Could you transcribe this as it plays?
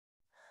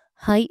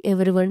Hi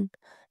everyone.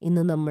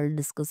 ഇന്ന് നമ്മൾ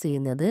discuss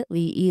ചെയ്യുന്നത്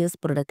VES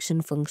പ്രൊഡക്ഷൻ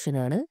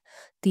ഫംഗ്ഷനാണ്.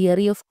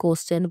 തിയറി ഓഫ്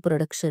കോസ്റ്റ് ആൻഡ്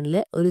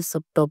പ്രൊഡക്ഷനിലെ ഒരു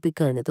സബ്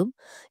ടോപ്പിക്കാണിതും.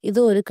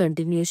 ഇതും ഒരു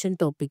കണ്ടിന്യൂഷൻ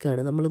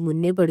ടോപ്പിക്കാണ്. നമ്മൾ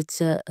മുന്നേ പഠിച്ച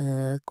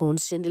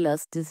കോൺസ്റ്റന്റ്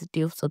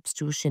ഇലാസ്റ്റിസിറ്റി ഓഫ്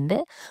സബ്സ്റ്റിറ്റ്യൂഷൻ്റെ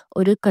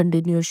ഒരു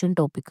continuation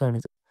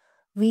ടോപ്പിക്കാണിത്.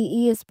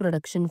 VES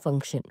production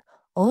function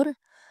or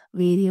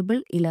variable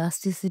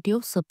elasticity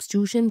of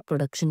substitution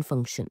production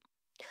function.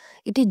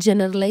 It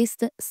generalizes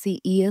the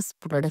CES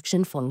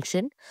production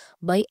function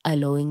by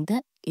allowing the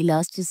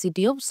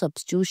elasticity of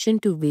substitution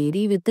to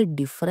vary with the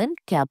different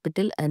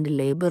capital and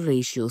labor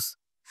ratios.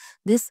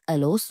 This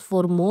allows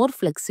for more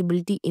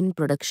flexibility in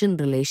production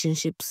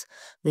relationships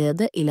where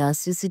the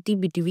elasticity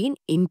between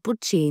input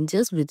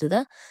changes with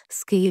the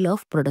scale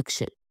of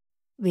production.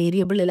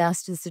 Variable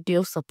elasticity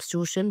of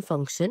substitution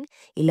function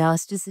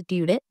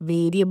ഇലാസ്റ്റിസിറ്റിയുടെ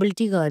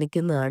variability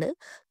കാണിക്കുന്നതാണ്.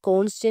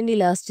 Constant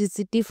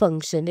elasticity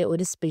ഫംഗ്ഷൻ്റെ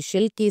ഒരു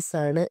special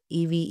കേസാണ്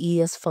ഈ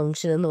VES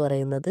function എന്ന്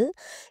പറയുന്നത്.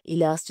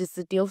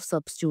 Elasticity of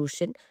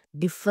substitution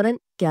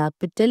different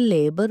capital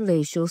labour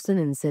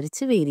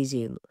റേഷ്യോസിനനുസരിച്ച് vary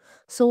ചെയ്യുന്നു.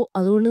 So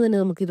അതുകൊണ്ട് തന്നെ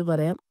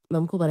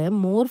നമുക്ക് പറയാം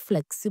മോർ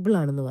ഫ്ലെക്സിബിൾ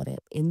ആണെന്ന്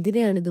പറയാം.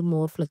 എന്തിനെയാണിത്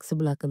മോർ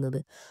ഫ്ലെക്സിബിൾ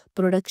ആക്കുന്നത്?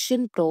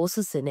 പ്രൊഡക്ഷൻ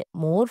പ്രോസസ്സിനെ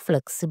മോർ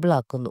ഫ്ലെക്സിബിൾ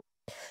ആക്കുന്നു.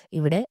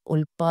 ഇവിടെ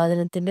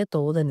ഉൽപ്പാദനത്തിൻ്റെ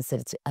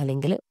തോതനുസരിച്ച്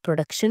അല്ലെങ്കിൽ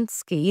പ്രൊഡക്ഷൻ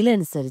സ്കെയിൽ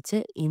അനുസരിച്ച്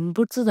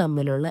ഇൻപുട്സ്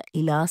തമ്മിലുള്ള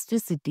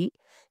ഇലാസ്റ്റിസിറ്റി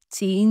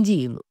ചേഞ്ച്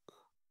ചെയ്യുന്നു.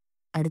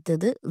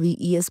 അടുത്തത്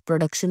VES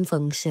production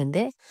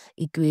ഫംഗ്ഷൻ്റെ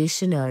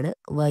ഇക്വേഷനാണ്.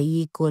 y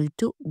equal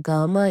to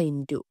gamma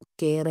into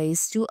K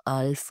raise to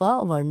alpha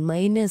 1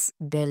 minus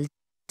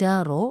delta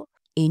rho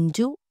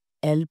into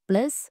L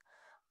plus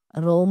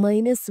rho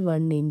minus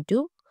 1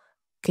 into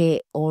K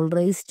all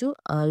raise to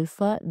alpha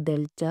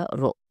delta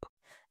raw.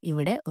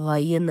 ഇവിടെ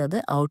y എന്നത്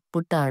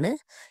ഔട്ട്പുട്ടാണ്,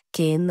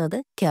 K എന്നത്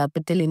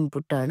capital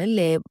ഇൻപുട്ടാണ്,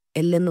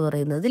 L എന്ന്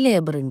പറയുന്നത്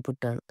labour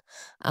ഇൻപുട്ടാണ്.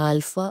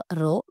 Alpha,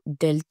 raw,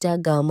 delta,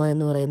 gamma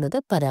എന്ന് പറയുന്നത്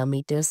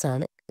parameters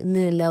ആണ്.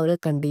 ഇതിനെല്ലാം ഓരോ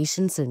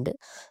കണ്ടീഷൻസ് ഉണ്ട്.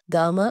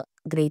 ഗാമ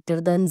ഗ്രേറ്റർ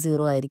ദാൻ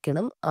 0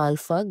 ആയിരിക്കണം,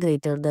 ആൽഫ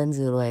ഗ്രേറ്റർ ദാൻ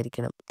 0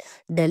 ആയിരിക്കണം.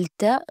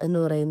 ഡെൽറ്റ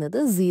എന്ന് പറയുന്നത്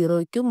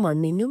 0യ്ക്കും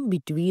 1നും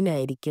ബിറ്റ്വീൻ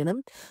ആയിരിക്കണം.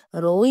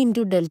 റോ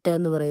ഇൻറ്റു ഡെൽറ്റ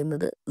എന്ന്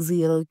പറയുന്നത്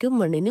 0യ്ക്കും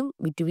 1നും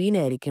ബിറ്റ്വീൻ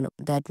ആയിരിക്കണം.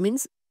 That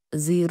means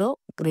 0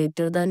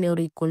 greater than or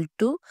equal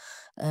to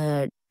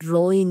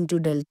rho into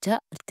delta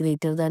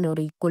greater than or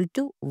equal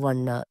to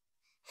 1 ആണ്.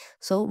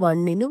 സോ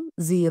 1നും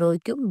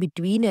 0യ്ക്കും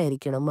ബിറ്റ്വീൻ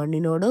ആയിരിക്കണം.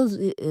 1നോടോ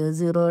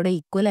 0യോടെ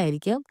ഈക്വൽ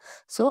ആയിരിക്കാം.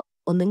 സോ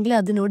ഒന്നെങ്കിൽ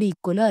അതിനോട്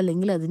ഈക്വലോ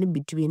അല്ലെങ്കിൽ അതിന്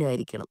ബിറ്റ്വീൻ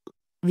ആയിരിക്കണം.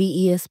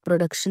 VES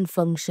പ്രൊഡക്ഷൻ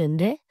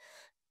ഫംഗ്ഷൻ്റെ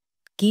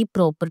കീ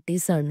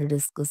പ്രോപ്പർട്ടീസാണ്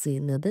ഡിസ്കസ്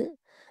ചെയ്യുന്നത്.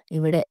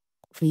 ഇവിടെ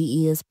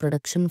VES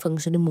പ്രൊഡക്ഷൻ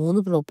ഫംഗ്ഷന്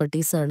 3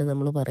 പ്രോപ്പർട്ടീസാണ്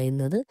നമ്മൾ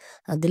പറയുന്നത്.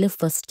 അതിൽ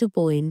first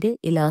point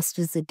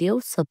elasticity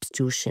of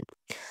substitution.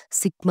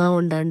 Sigma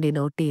കൊണ്ടാണ്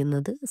ഡിനോട്ട്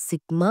ചെയ്യുന്നത്.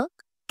 Sigma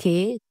K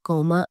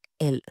comma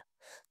L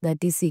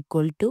that is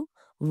equal to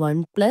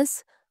 1 plus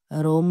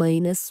rho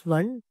minus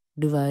 1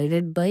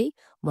 divided by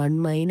 1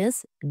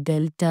 minus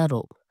delta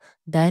raw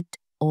that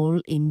all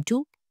into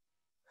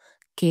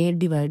K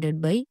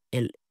divided by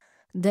L.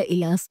 The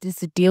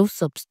elasticity of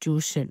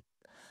substitution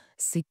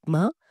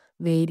sigma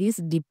varies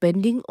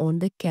depending on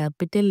the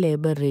capital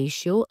labor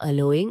ratio,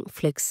 allowing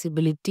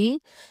flexibility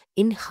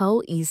in how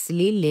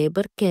easily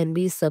labor can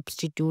be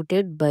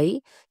substituted by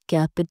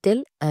capital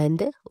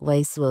and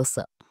vice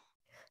versa.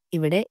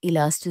 ഇവിടെ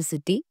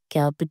elasticity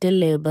capital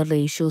labour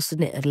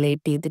റേഷ്യോസിനെ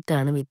relate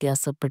ചെയ്തിട്ടാണ്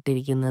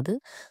വ്യത്യാസപ്പെട്ടിരിക്കുന്നത്.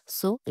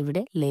 So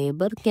ഇവിടെ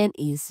labour can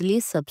easily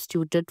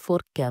substituted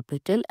four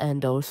capital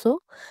and also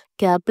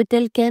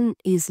capital can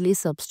easily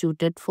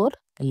substituted four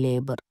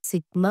labour.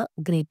 Sigma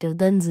greater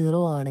than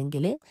 0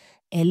 ആണെങ്കിൽ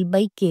L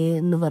by K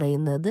എന്ന്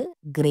പറയുന്നത്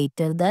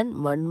greater than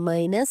 1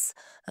 minus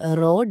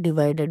raw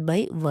divided by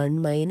 1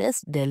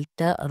 minus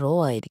delta raw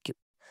ആയിരിക്കും.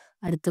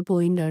 അടുത്ത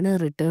പോയിന്റാണ്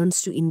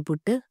returns to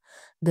input.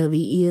 The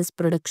VES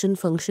production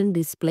function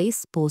displays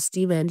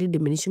positive and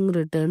diminishing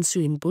returns to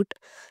input.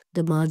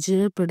 The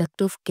marginal product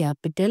of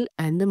capital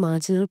and the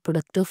marginal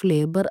product of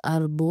labor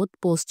are both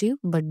positive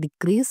but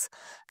decrease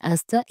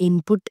as the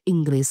input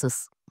increases.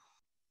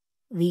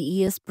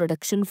 VES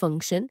production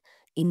function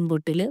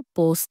ഇൻപുട്ടിൽ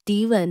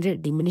positive and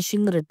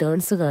diminishing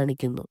returns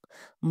കാണിക്കുന്നു.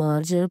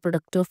 Marginal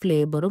product of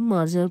ലേബറും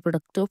marginal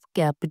product of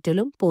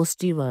ക്യാപിറ്റലും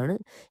പോസിറ്റീവാണ്.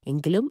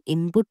 എങ്കിലും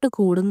input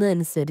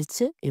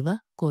കൂടുന്നതനുസരിച്ച് ഇവ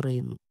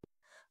കുറയുന്നു.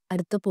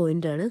 അടുത്ത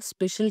പോയിന്റാണ്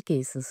special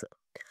cases.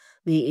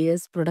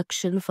 VES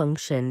production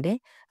ഫംഗ്ഷൻ്റെ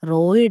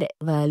റോയുടെ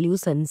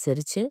values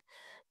അനുസരിച്ച്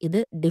ഇത്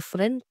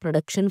ഡിഫറെൻറ്റ്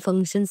പ്രൊഡക്ഷൻ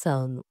ഫംഗ്ഷൻസ്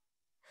ആവുന്നു.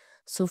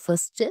 സോ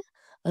ഫസ്റ്റ്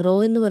റോ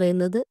എന്ന്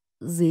പറയുന്നത്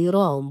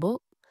 0 ആവുമ്പോൾ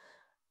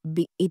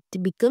it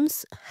becomes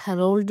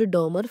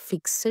Harold-Domer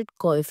fixed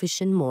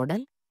coefficient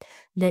model.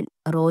 Then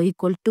rho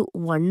equal to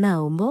 1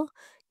 ആവുമ്പോൾ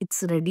it's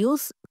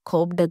reduce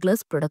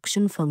Cobb-Douglas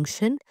production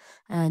function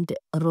and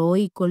rho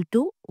equal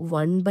to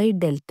 1 by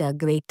delta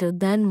greater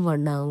than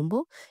 1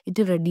 ആവുമ്പോൾ it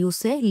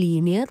reduce a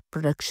linear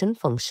production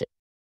function.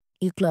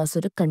 ഈ class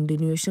ഒരു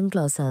continuation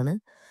class ആണ്.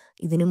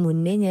 ഇതിനു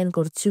മുന്നേ ഞാൻ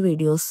കുറച്ച്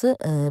videos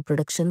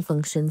production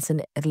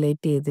ഫങ്ഷൻസിന്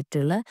relate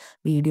ചെയ്തിട്ടുള്ള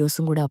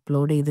വീഡിയോസും കൂടെ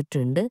അപ്ലോഡ്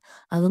ചെയ്തിട്ടുണ്ട്.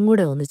 അതും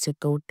കൂടെ ഒന്ന്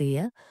ചെക്കൗട്ട്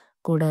ചെയ്യുക.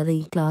 കൂടാതെ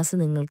ഈ ക്ലാസ്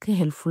നിങ്ങൾക്ക്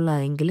ഹെൽപ്ഫുൾ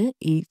ആയെങ്കിൽ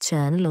ഈ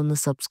ചാനൽ ഒന്ന്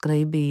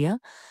സബ്സ്ക്രൈബ് ചെയ്യുക.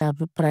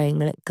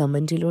 അഭിപ്രായങ്ങൾ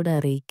കമൻറ്റിലൂടെ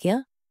അറിയിക്കുക.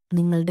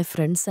 നിങ്ങളുടെ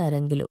ഫ്രണ്ട്സ്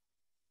ആരെങ്കിലും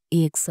ഈ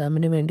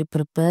എക്സാമിന് വേണ്ടി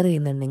പ്രിപ്പയർ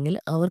ചെയ്യുന്നുണ്ടെങ്കിൽ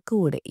അവർക്ക്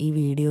കൂടെ ഈ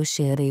വീഡിയോ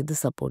ഷെയർ ചെയ്ത്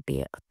സപ്പോർട്ട്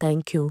ചെയ്യുക.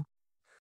 Thank you.